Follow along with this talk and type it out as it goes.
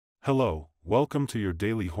Hello, welcome to your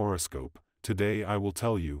daily horoscope. Today I will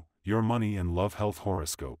tell you your money and love health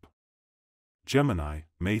horoscope. Gemini,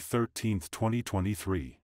 May 13,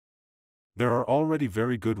 2023. There are already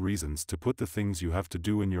very good reasons to put the things you have to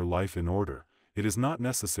do in your life in order. It is not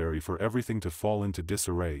necessary for everything to fall into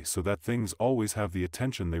disarray so that things always have the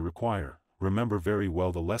attention they require. Remember very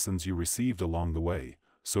well the lessons you received along the way,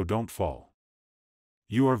 so don't fall.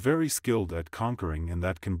 You are very skilled at conquering, and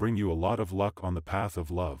that can bring you a lot of luck on the path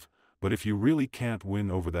of love, but if you really can't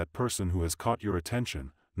win over that person who has caught your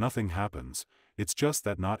attention, nothing happens. It's just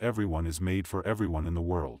that not everyone is made for everyone in the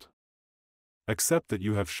world. Accept that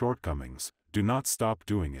you have shortcomings, do not stop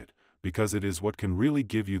doing it, because it is what can really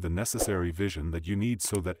give you the necessary vision that you need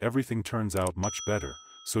so that everything turns out much better,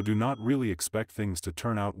 so do not really expect things to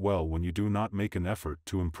turn out well when you do not make an effort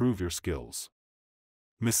to improve your skills.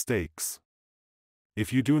 Mistakes.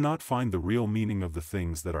 If you do not find the real meaning of the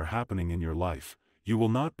things that are happening in your life, you will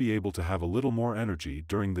not be able to have a little more energy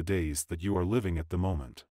during the days that you are living at the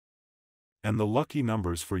moment. And the lucky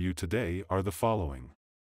numbers for you today are the following: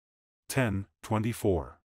 10,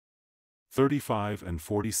 24, 35 and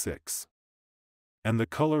 46. And the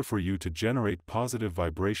color for you to generate positive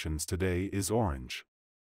vibrations today is orange.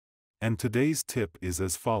 And today's tip is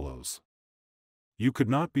as follows. You could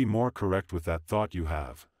not be more correct with that thought you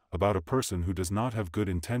have about a person who does not have good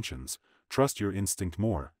intentions. Trust your instinct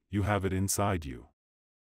more, you have it inside you.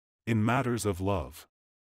 In matters of love,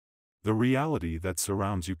 the reality that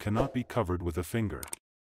surrounds you cannot be covered with a finger.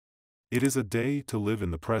 It is a day to live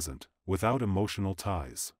in the present, without emotional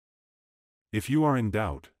ties. If you are in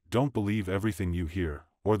doubt, don't believe everything you hear,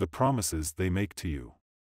 or the promises they make to you.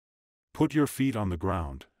 Put your feet on the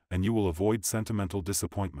ground, and you will avoid sentimental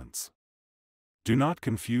disappointments. Do not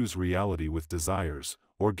confuse reality with desires,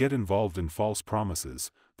 or get involved in false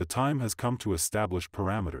promises. The time has come to establish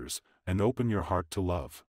parameters, and open your heart to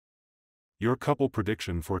love. Your couple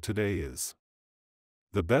prediction for today is: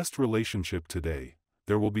 the best relationship today.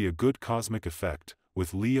 There will be a good cosmic effect,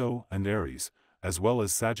 with Leo and Aries, as well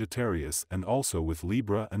as Sagittarius, and also with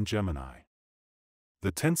Libra and Gemini.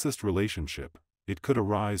 The tensest relationship, it could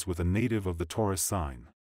arise with a native of the Taurus sign.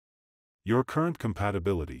 Your current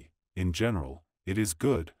compatibility, in general, it is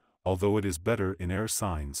good, although it is better in air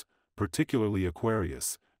signs, particularly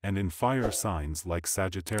Aquarius, and in fire signs like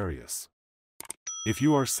Sagittarius. If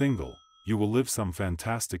you are single, you will live some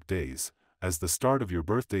fantastic days, as the start of your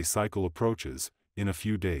birthday cycle approaches, in a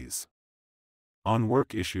few days. On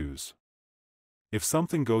work issues. If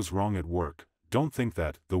something goes wrong at work, don't think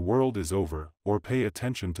that the world is over, or pay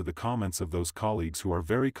attention to the comments of those colleagues who are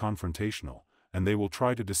very confrontational, and they will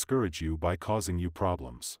try to discourage you by causing you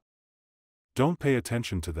problems. Don't pay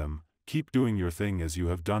attention to them, keep doing your thing as you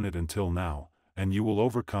have done it until now, and you will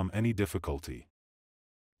overcome any difficulty.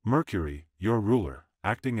 Mercury, your ruler,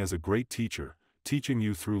 acting as a great teacher, teaching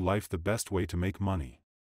you through life the best way to make money.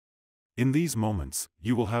 In these moments,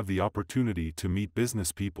 you will have the opportunity to meet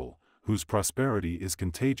business people, whose prosperity is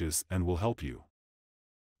contagious and will help you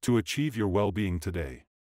to achieve your well-being today.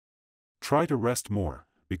 Try to rest more,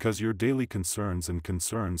 because your daily concerns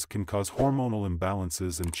can cause hormonal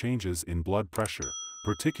imbalances and changes in blood pressure,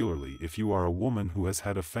 particularly if you are a woman who has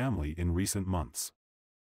had a family in recent months.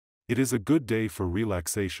 It is a good day for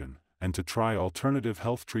relaxation, and to try alternative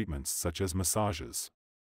health treatments such as massages.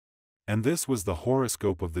 And this was the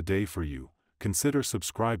horoscope of the day for you. Consider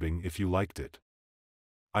subscribing if you liked it.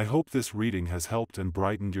 I hope this reading has helped and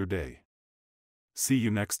brightened your day. See you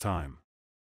next time.